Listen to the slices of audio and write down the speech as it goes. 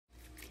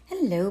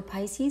Hello,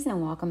 Pisces, and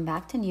welcome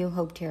back to New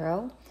Hope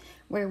Tarot,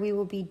 where we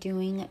will be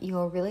doing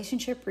your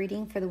relationship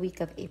reading for the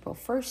week of April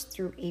 1st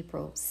through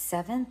April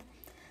 7th.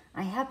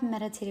 I have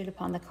meditated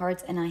upon the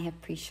cards and I have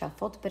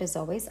pre-shuffled, but as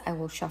always, I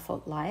will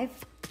shuffle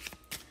live.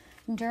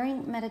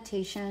 During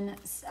meditation,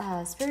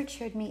 Spirit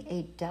showed me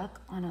a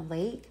duck on a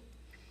lake.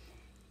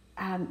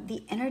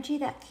 The energy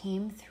that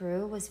came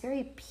through was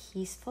very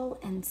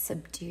peaceful and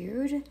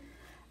subdued.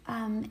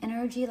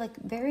 Energy like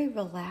very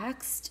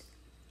relaxed.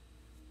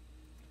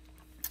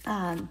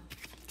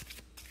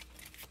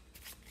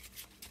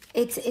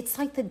 It's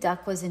like the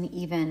duck wasn't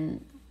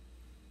even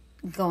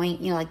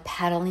going, like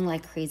paddling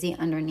like crazy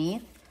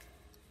underneath.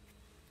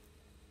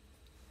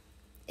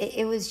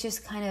 It was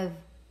just kind of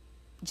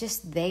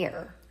just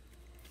there.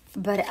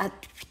 But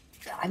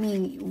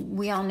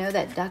we all know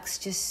that ducks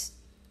just,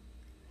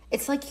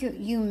 it's like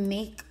you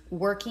make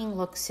working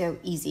look so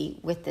easy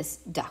with this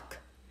duck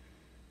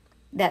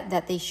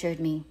that they showed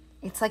me.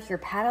 It's like you're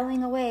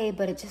paddling away,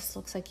 but it just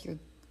looks like you're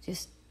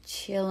just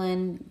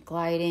chilling,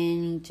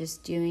 gliding,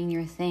 just doing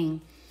your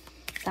thing.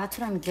 That's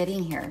what I'm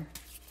getting here.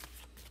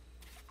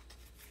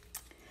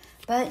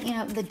 But,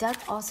 the duck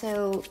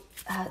also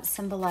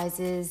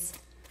symbolizes,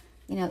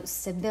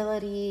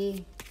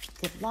 stability,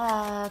 good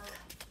luck,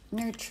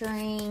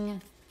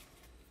 nurturing.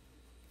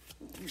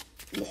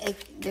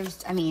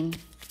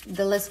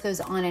 The list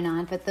goes on and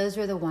on, but those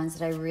are the ones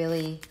that I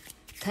really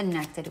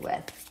connected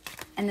with.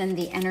 And then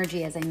the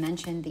energy, as I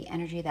mentioned, the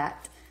energy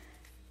that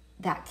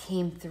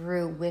came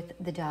through with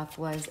the duck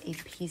was a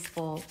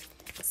peaceful,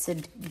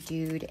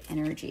 subdued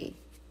energy.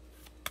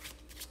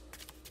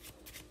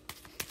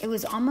 It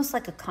was almost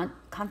like a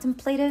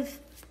contemplative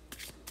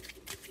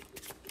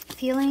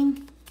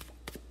feeling.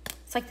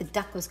 It's like the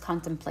duck was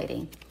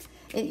contemplating.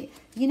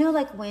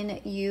 Like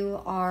when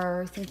you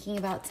are thinking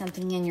about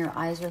something and your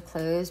eyes are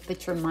closed,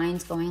 but your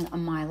mind's going a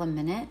mile a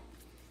minute,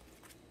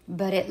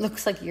 but it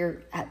looks like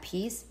you're at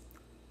peace.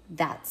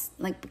 That's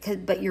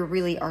like, but you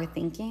really are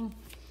thinking.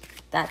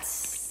 That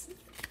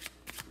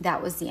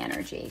was the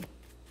energy.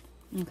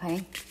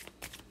 Okay.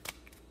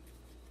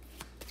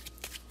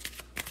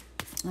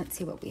 Let's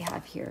see what we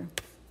have here.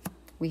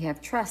 We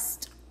have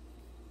trust.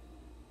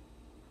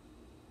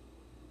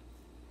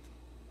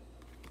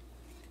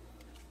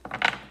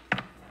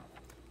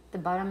 The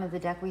bottom of the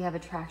deck, we have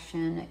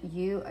attraction.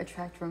 You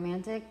attract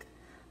romantic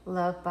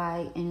love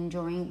by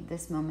enjoying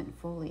this moment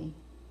fully.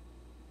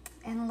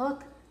 And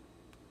look,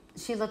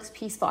 she looks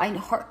peaceful.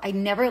 I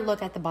never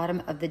look at the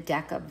bottom of the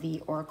deck of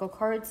the oracle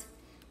cards.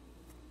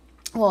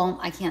 Well,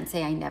 I can't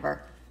say I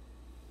never.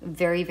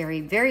 Very,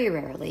 very, very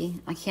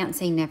rarely. I can't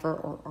say never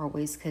or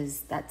always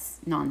because that's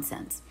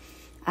nonsense.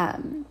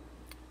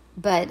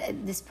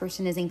 But this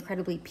person is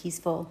incredibly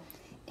peaceful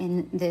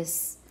in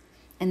this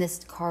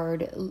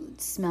card,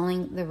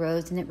 smelling the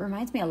rose. And it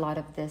reminds me a lot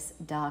of this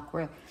duck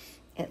where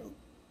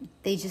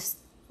they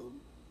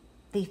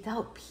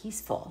felt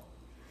peaceful.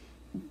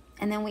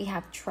 And then we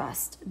have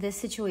trust. This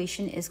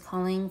situation is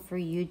calling for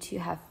you to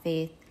have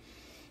faith.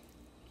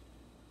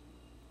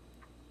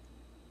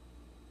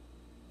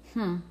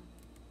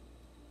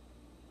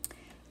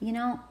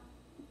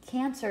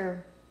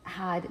 Cancer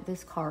had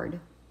this card.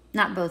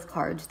 Not both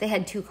cards. They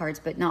had two cards,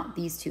 but not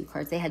these two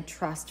cards. They had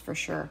trust for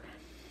sure.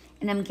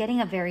 And I'm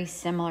getting a very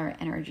similar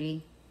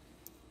energy.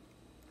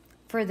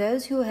 For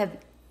those who have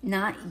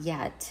not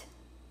yet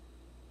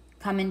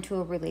come into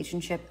a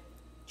relationship,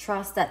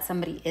 trust that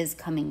somebody is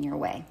coming your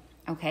way.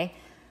 Okay?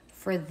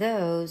 For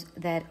those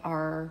that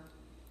are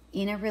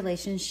in a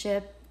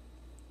relationship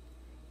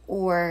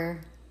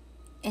or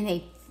in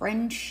a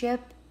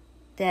friendship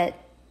that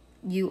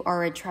you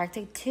are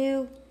attracted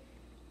to,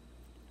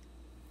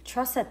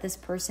 trust that this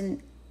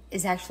person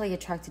is actually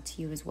attracted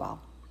to you as well.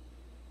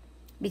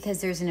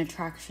 Because there's an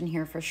attraction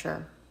here for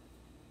sure.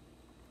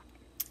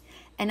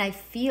 And I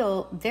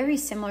feel very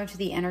similar to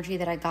the energy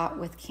that I got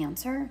with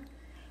Cancer.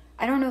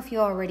 I don't know if you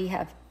already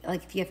have,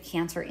 if you have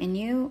Cancer in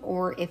you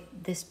or if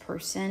this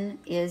person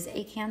is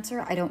a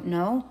Cancer. I don't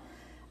know.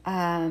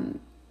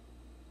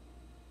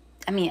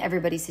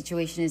 Everybody's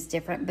situation is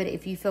different, but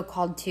if you feel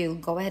called to,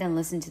 go ahead and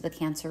listen to the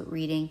Cancer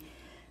reading.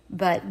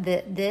 But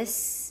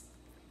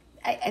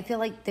I feel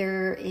like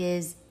there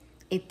is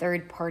a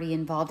third party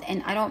involved,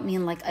 and I don't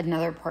mean like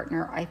another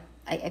partner.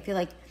 I feel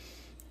like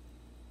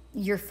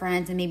you're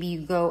friends, and maybe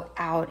you go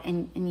out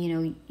and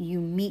you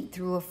meet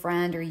through a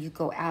friend, or you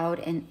go out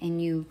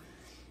and you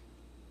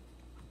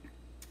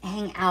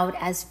hang out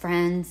as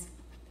friends.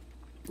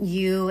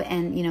 You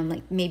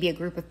and maybe a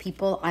group of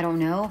people. I don't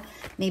know.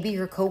 Maybe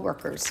your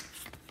coworkers.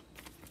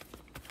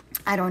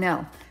 I don't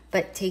know.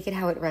 But take it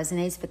how it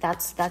resonates. But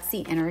that's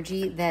the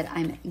energy that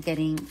I'm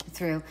getting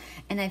through.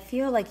 And I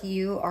feel like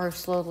you are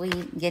slowly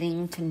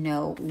getting to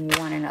know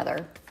one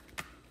another.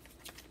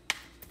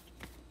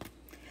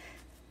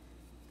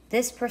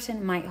 This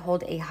person might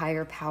hold a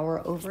higher power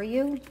over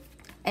you.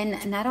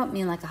 And I don't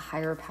mean like a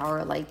higher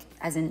power, like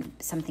as in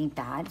something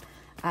bad.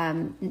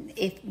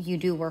 If you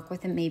do work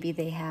with them, maybe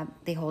they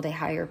hold a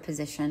higher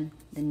position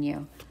than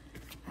you.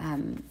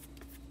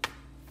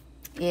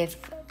 If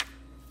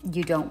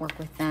you don't work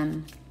with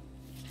them,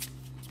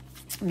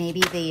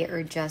 Maybe they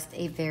are just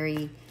a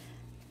very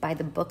by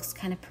the books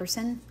kind of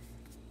person.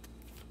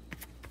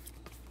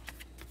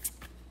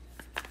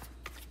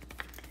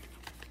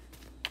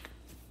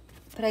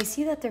 But I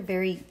see that they're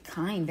very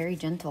kind, very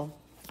gentle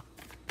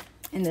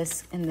in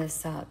this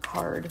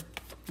card.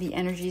 The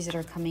energies that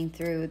are coming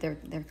through,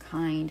 they're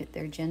kind,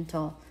 they're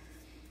gentle.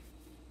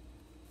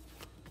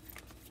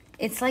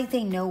 It's like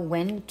they know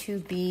when to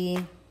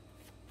be,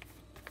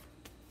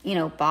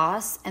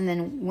 boss, and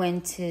then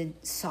when to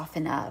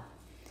soften up.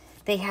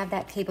 They have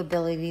that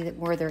capability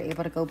where they're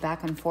able to go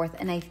back and forth.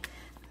 And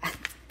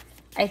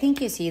I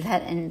think you see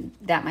that, and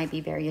that might be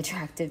very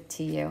attractive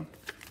to you.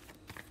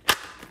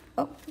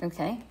 Oh,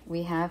 okay.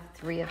 We have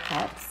 3 of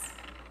Cups.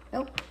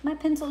 Oh, my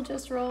pencil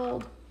just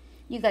rolled.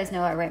 You guys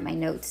know I write my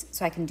notes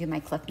so I can do my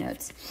clip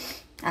notes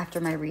after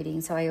my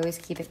reading. So I always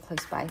keep it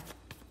close by.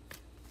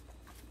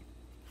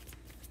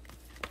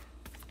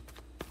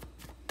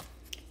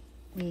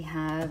 We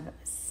have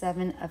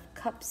 7 of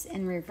Cups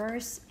in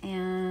reverse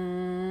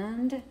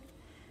and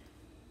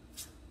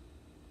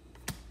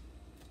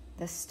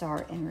the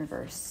Star in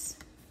reverse.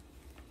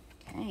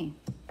 Okay.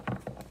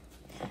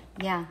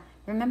 Yeah.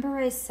 Remember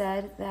I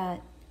said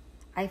that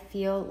I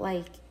feel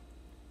like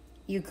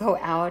you go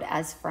out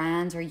as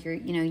friends, or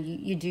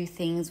you do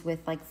things with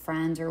like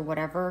friends or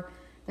whatever.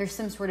 There's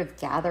some sort of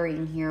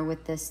gathering here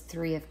with this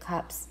 3 of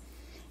Cups.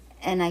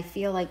 And I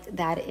feel like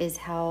that is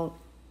how,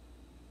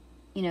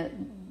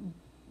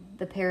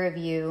 the pair of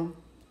you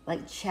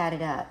like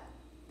chatted up.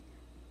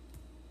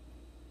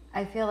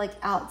 I feel like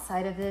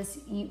outside of this,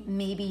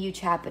 maybe you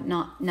chat, but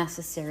not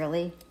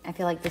necessarily. I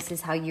feel like this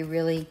is how you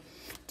really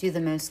do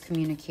the most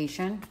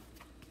communication.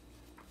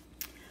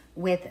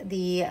 With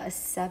the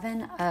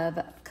 7 of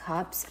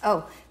Cups.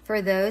 Oh,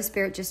 for those,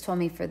 Spirit just told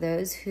me, for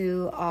those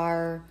who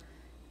are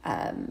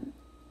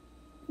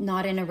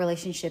not in a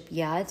relationship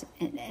yet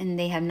and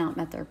they have not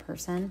met their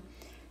person,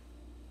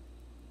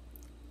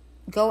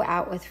 go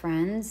out with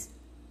friends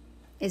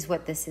is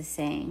what this is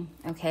saying,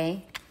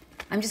 okay?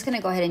 I'm just going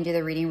to go ahead and do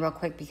the reading real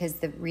quick, because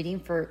the reading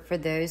for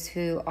those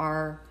who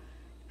are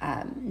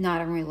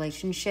not in a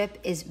relationship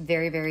is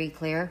very, very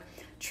clear.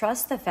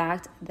 Trust the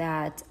fact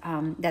that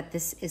that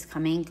this is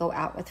coming. Go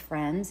out with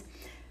friends.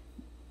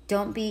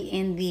 Don't be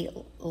in the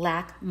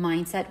lack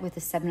mindset with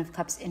the 7 of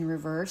Cups in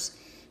reverse.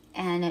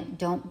 And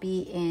don't be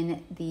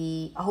in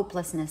the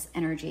hopelessness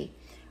energy,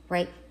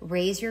 right?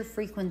 Raise your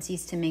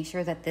frequencies to make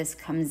sure that this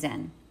comes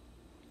in,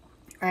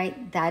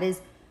 right? That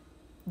is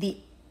the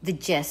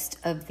gist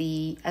of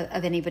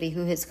anybody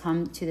who has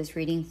come to this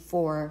reading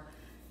to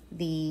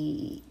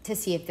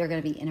see if they're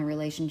going to be in a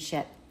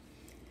relationship.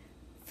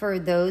 For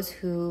those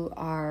who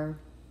are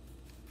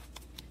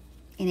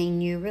in a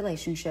new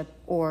relationship,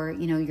 or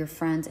your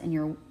friends and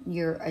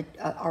you're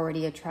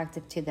already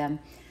attractive to them,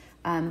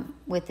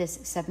 with this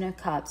 7 of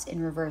Cups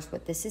in reverse,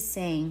 what this is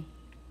saying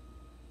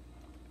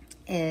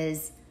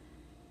is,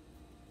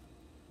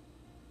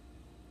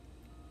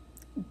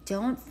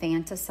 don't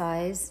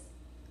fantasize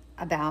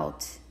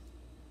about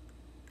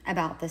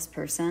this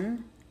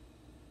person.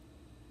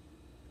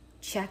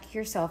 Check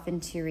yourself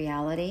into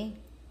reality.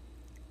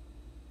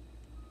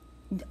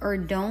 Or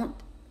don't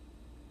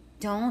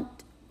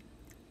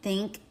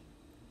think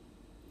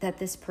that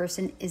this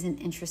person isn't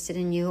interested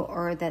in you,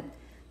 or that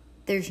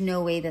there's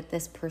no way that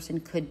this person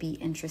could be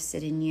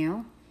interested in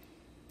you.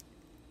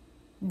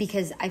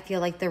 Because I feel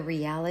like the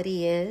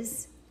reality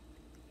is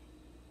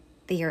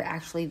they are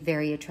actually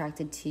very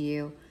attracted to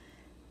you.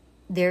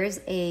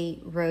 There's a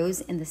rose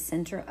in the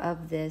center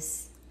of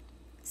this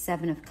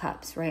 7 of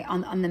Cups, right?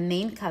 On the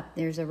main cup,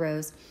 there's a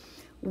rose,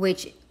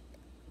 which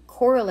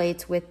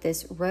correlates with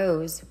this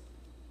rose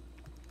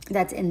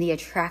that's in the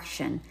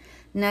attraction.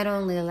 Not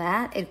only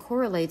that, it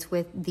correlates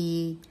with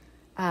the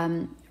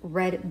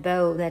red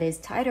bow that is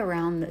tied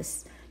around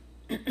this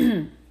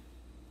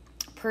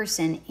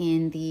person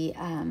in the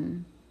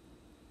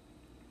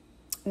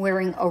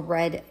wearing a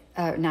red,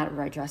 not a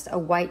red dress, a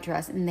white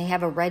dress, and they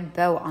have a red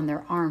bow on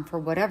their arm for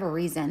whatever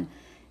reason,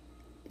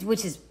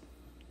 which is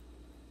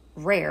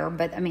rare,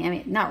 but I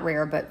mean, not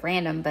rare, but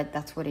random, but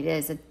that's what it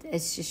is.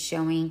 It's just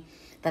showing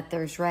that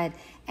there's red.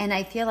 And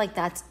I feel like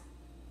that's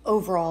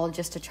overall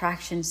just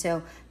attraction.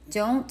 So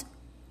don't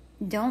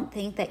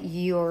think that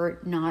you're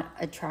not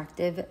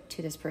attractive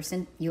to this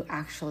person. You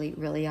actually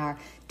really are.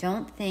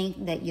 Don't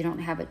think that you don't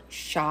have a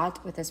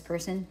shot with this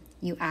person.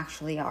 You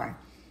actually are.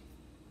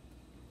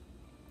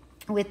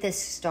 With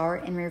this star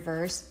in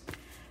reverse,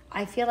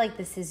 I feel like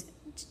this is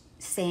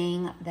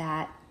saying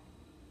that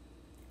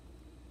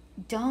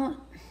all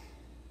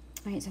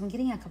right, so I'm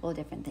getting a couple of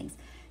different things.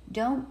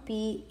 Don't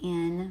be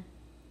in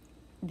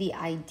the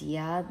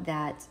idea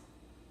that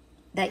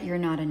you're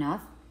not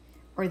enough,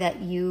 or that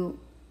you,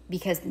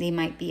 because they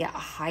might be at a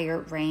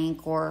higher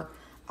rank, or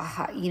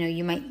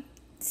you might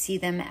see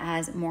them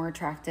as more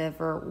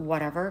attractive or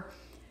whatever.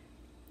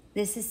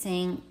 This is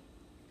saying,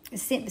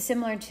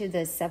 similar to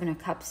the 7 of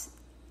Cups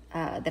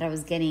that I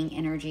was getting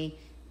energy,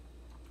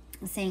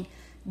 saying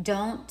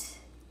don't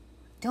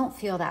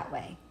feel that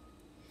way.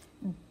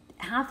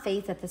 have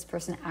faith that this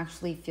person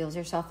actually feels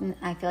yourself. And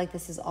I feel like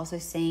this is also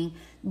saying,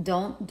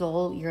 don't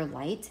dull your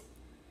light,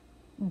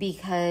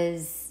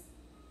 because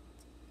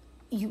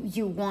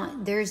you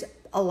want, there's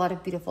a lot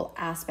of beautiful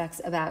aspects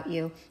about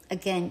you.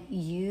 Again,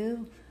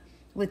 you,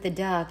 with the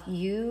duck,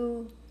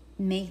 you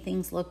make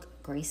things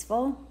look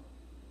graceful,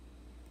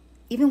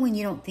 even when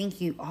you don't think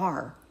you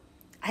are.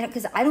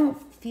 Because I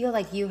don't feel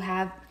like you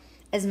have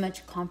as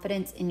much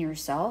confidence in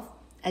yourself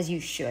as you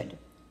should,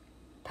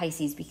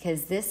 Pisces,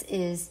 because this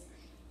is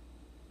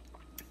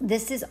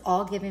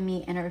all giving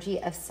me energy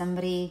of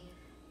somebody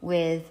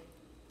with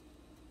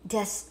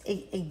just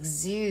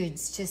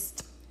exudes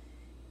just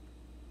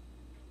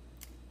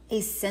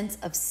a sense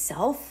of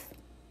self,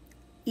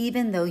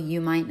 even though you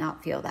might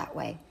not feel that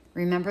way.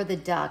 Remember the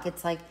duck,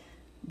 it's like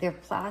they're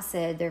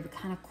placid, they're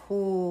kind of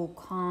cool,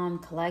 calm,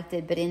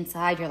 collected, but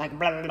inside you're like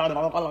blah, blah,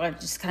 blah, blah, blah,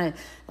 just kind of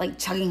like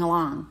chugging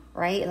along,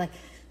 right? Like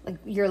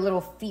your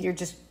little feet are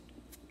just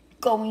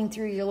going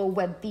through your little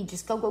web feet,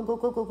 just go, go, go,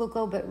 go, go, go,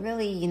 go. But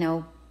really,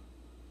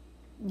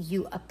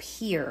 you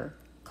appear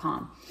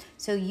calm.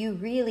 So you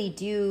really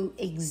do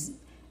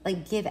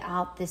give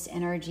out this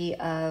energy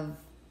of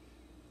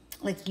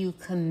like you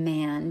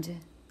command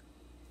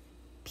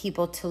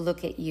people to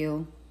look at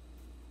you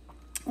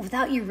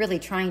without you really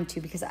trying to,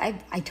 because I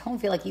don't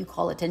feel like you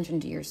call attention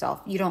to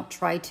yourself. You don't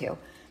try to.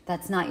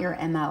 That's not your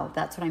MO.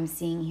 That's what I'm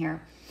seeing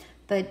here.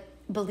 But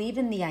believe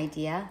in the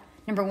idea.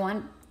 Number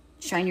one,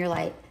 shine your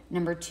light.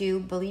 Number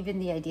two, believe in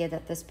the idea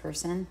that this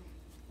person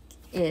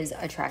is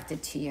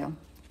attracted to you.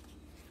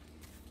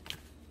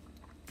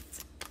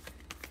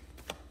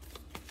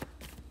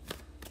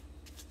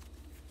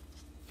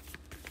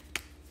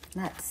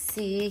 Let's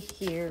see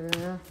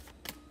here.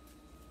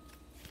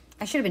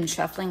 I should have been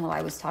shuffling while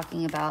I was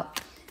talking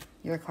about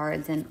your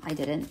cards, and I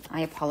didn't. I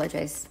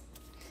apologize.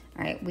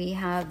 All right, we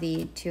have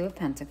the Two of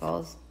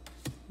Pentacles,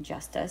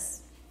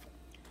 Justice,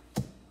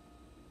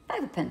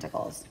 Five of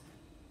Pentacles.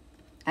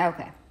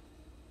 Okay.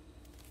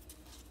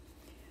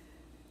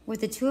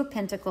 With the Two of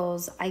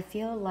Pentacles, I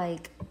feel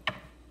like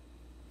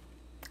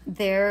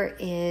there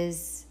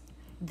is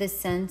the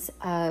sense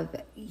of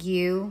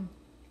you.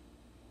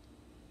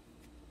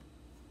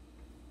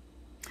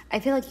 I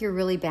feel like you're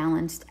really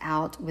balanced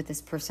out with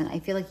this person. I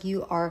feel like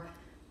you are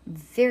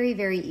very,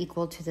 very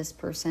equal to this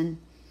person.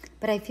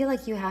 But I feel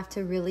like you have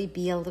to really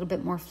be a little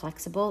bit more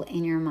flexible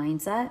in your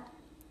mindset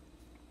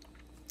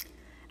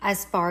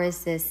as far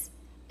as this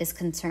is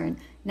concerned.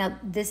 Now,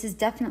 this is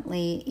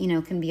definitely,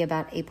 can be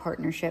about a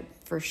partnership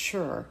for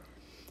sure.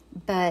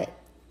 But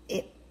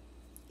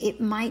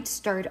it might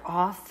start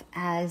off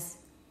as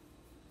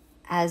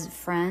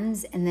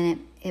friends, and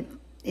then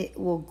it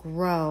will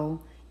grow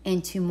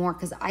into more,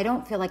 because I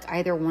don't feel like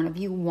either one of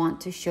you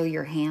want to show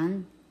your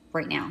hand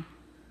right now.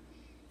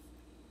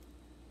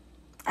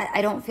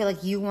 I don't feel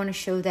like you want to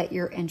show that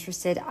you're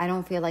interested. I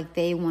don't feel like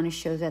they want to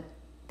show that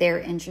they're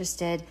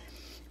interested.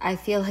 I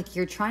feel like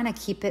you're trying to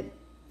keep it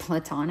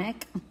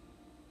platonic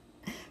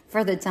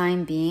for the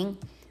time being,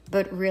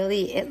 but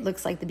really it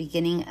looks like the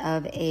beginning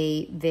of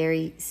a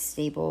very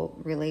stable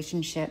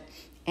relationship.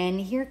 And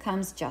here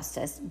comes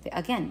Justice.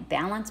 Again,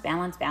 balance,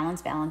 balance,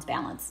 balance, balance,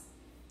 balance.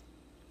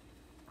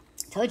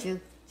 Told you,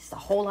 just a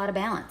whole lot of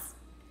balance.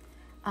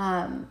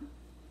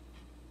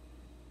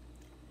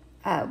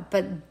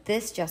 But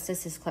this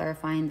Justice is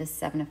clarifying the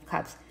Seven of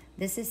Cups.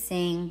 This is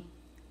saying,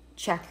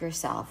 check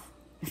yourself,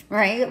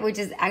 right? Which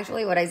is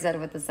actually what I said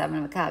with the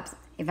Seven of Cups,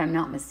 if I'm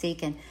not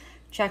mistaken.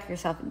 Check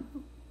yourself.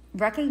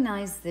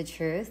 Recognize the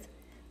truth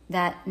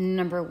that,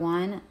 number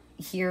one,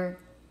 here,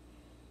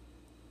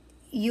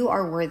 you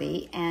are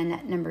worthy.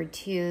 And number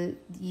two,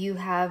 you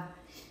have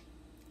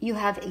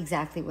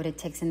exactly what it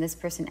takes, and this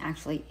person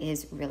actually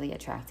is really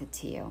attracted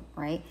to you,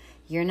 right?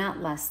 You're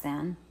not less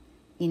than.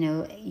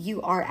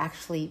 You are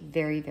actually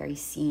very, very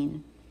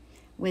seen.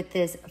 With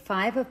this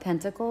Five of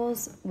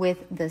Pentacles, with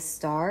the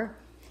Star,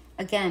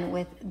 again,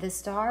 with the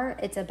Star,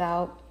 it's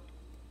about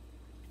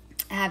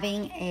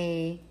having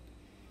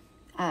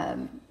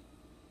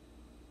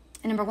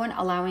number one,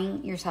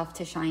 allowing yourself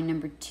to shine.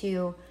 Number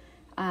two,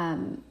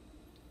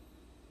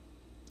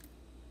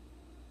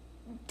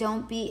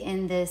 don't be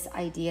in this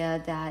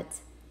idea that,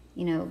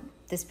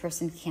 this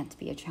person can't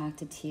be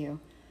attracted to you.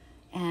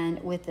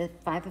 And with the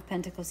Five of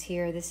Pentacles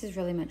here, this is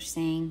really much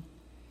saying,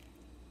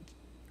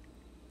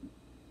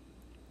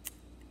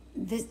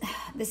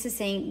 this is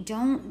saying,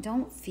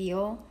 don't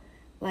feel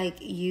like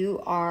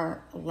you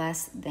are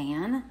less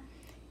than,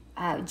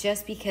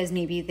 just because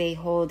maybe they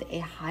hold a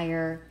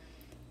higher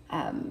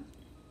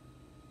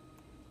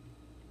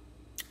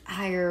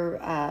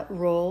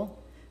role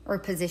or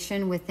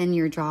position within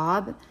your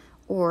job,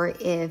 or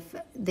if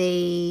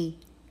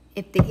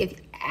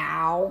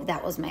ow,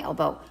 that was my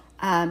elbow.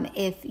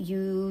 If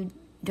you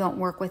don't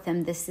work with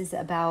them, this is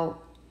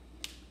about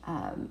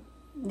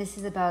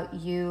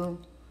you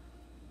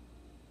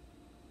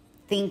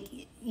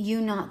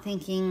not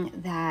thinking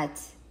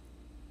that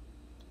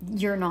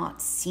you're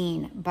not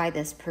seen by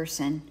this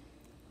person.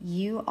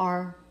 You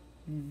are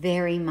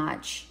very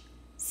much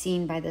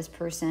seen by this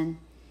person.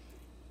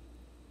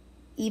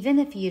 even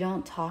if you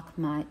don't talk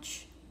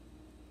much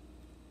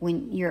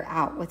when you're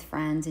out with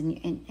friends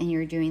and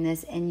you're doing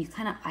this, and you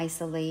kind of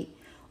isolate,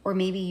 or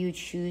maybe you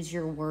choose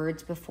your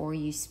words before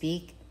you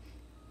speak,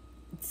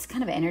 it's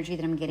kind of energy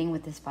that I'm getting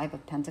with this Five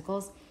of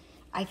Pentacles.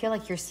 I feel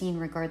like you're seen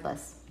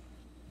regardless.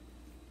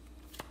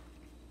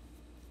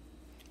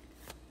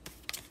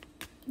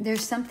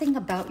 There's something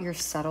about your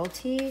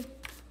subtlety,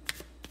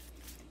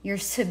 your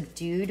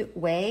subdued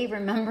way.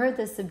 Remember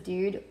the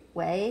subdued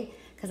way?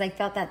 Because I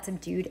felt that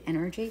subdued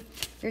energy.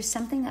 There's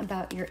something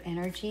about your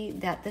energy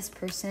that this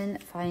person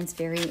finds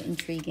very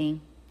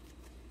intriguing.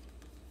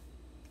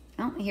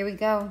 Oh, here we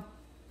go.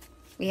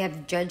 We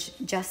have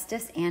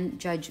justice and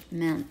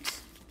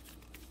judgment.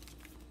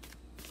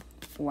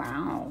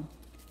 Wow.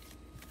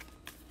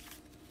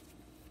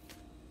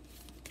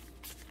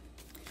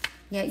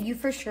 Yeah, you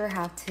for sure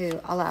have to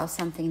allow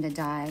something to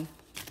die.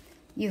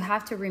 You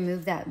have to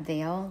remove that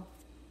veil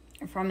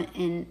from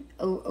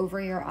over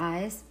your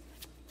eyes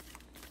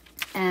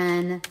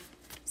and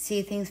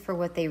see things for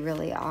what they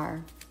really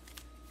are.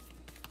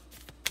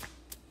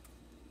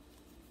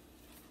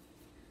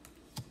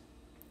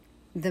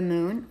 The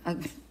moon,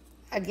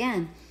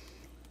 again,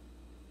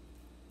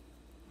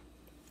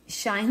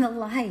 shine the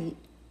light.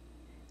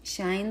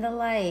 Shine the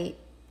light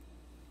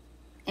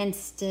and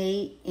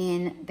stay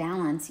in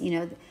balance. You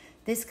know,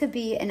 this could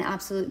be an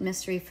absolute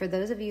mystery. For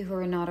those of you who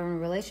are not in a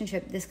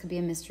relationship, this could be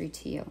a mystery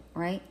to you,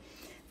 right?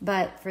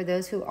 But for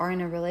those who are in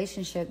a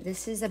relationship,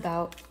 this is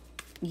about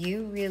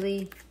you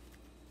really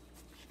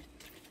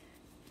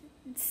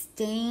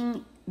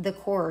staying the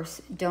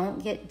course.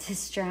 Don't get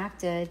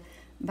distracted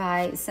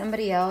by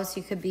somebody else.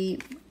 You could be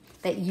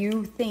that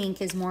you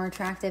think is more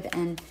attractive,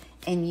 and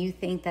you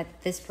think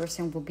that this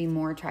person will be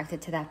more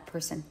attracted to that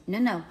person.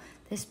 No,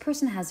 this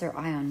person has their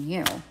eye on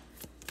you.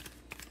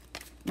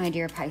 My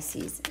dear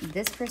Pisces,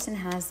 this person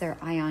has their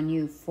eye on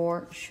you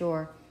for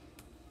sure.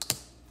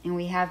 And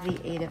we have the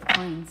Eight of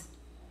Coins.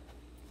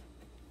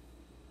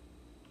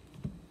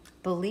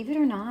 Believe it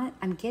or not,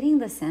 I'm getting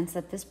the sense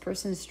that this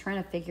person is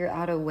trying to figure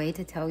out a way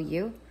to tell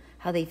you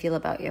how they feel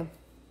about you.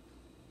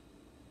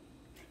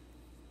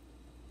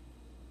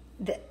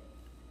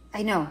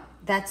 I know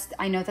that's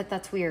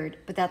weird,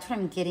 but that's what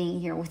I'm getting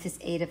here with this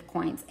Eight of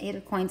Coins. Eight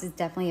of Coins is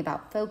definitely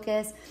about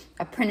focus,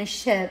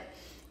 apprenticeship,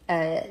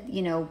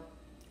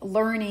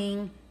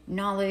 learning,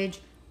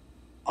 knowledge,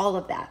 all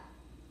of that.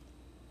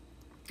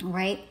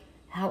 Right?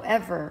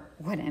 However,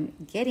 what I'm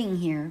getting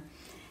here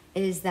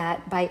is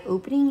that by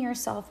opening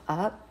yourself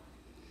up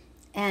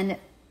and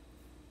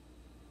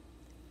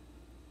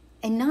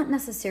not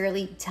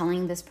necessarily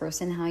telling this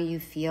person how you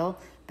feel,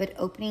 but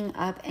opening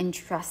up and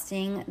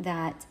trusting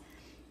that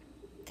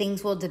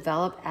things will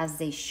develop as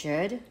they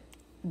should.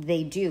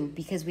 They do,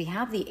 because we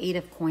have the Eight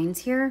of Coins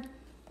here.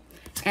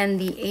 And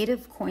the Eight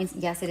of Coins,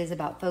 yes, it is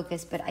about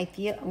focus, but I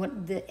feel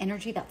what the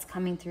energy that's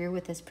coming through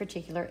with this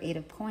particular Eight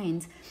of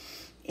Coins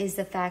is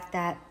the fact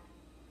that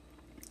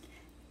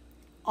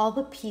all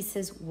the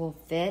pieces will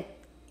fit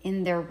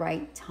in their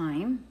right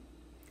time.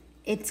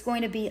 It's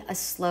going to be a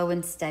slow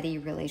and steady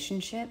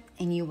relationship,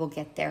 and you will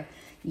get there.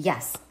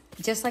 Yes,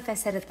 just like I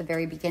said at the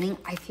very beginning,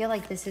 I feel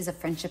like this is a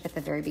friendship at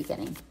the very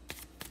beginning.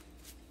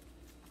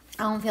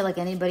 I don't feel like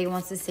anybody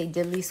wants to say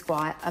diddly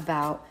squat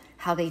about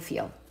how they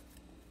feel.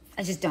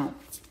 I just don't.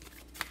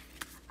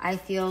 I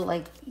feel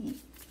like,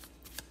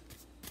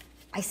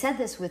 I said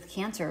this with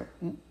Cancer.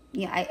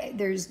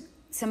 There's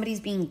somebody's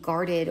being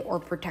guarded or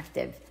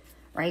protective,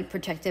 right?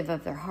 Protective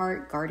of their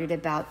heart, guarded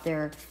about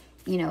their,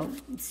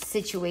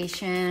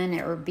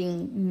 situation, or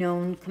being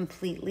known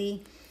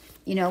completely,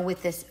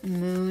 with this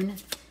moon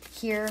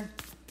here.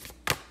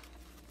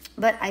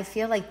 But I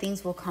feel like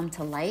things will come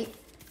to light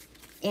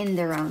in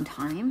their own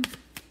time,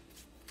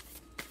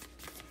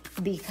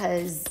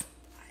 because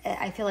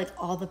I feel like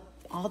all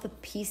the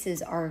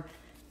pieces are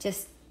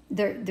just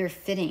they're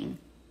fitting.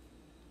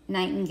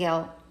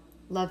 Nightingale,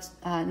 love,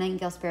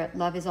 Nightingale spirit,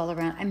 love is all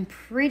around. I'm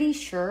pretty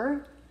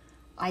sure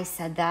I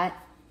said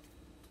that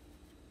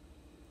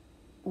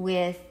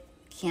with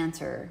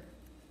Cancer.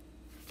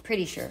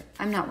 Pretty sure.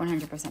 I'm not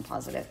 100%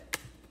 positive.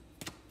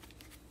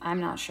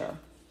 I'm not sure.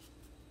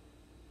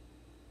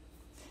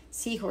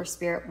 Seahorse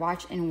spirit,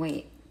 watch and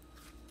wait.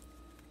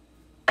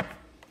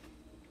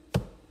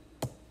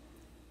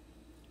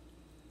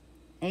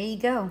 There you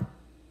go.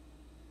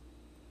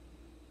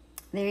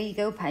 There you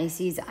go,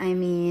 Pisces. I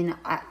mean,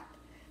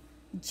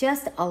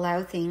 just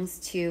allow things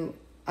to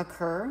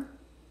occur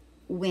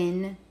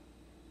when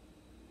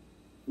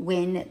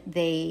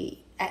they're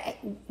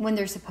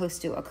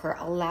supposed to occur.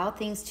 Allow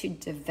things to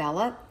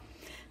develop,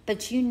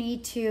 but you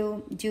need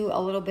to do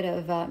a little bit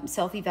of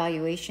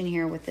self-evaluation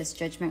here with this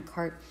Judgment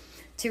card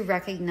to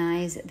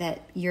recognize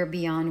that you're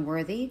beyond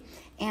worthy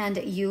and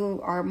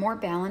you are more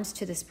balanced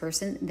to this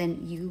person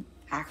than you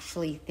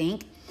actually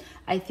think.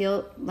 I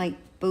feel like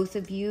both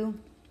of you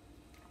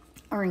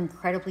are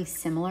incredibly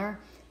similar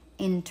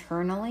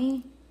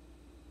internally,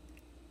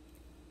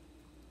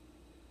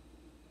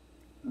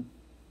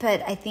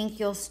 but I think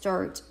you'll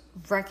start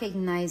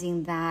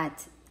recognizing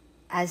that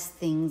as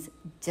things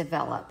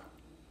develop.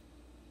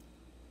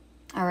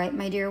 All right,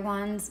 my dear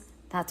ones,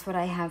 that's what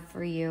I have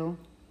for you.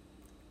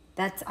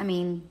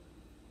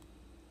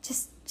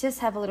 Just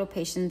have a little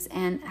patience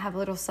and have a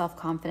little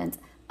self-confidence.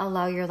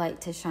 Allow your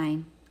light to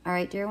shine. All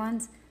right, dear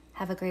ones,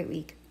 have a great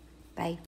week. Bye.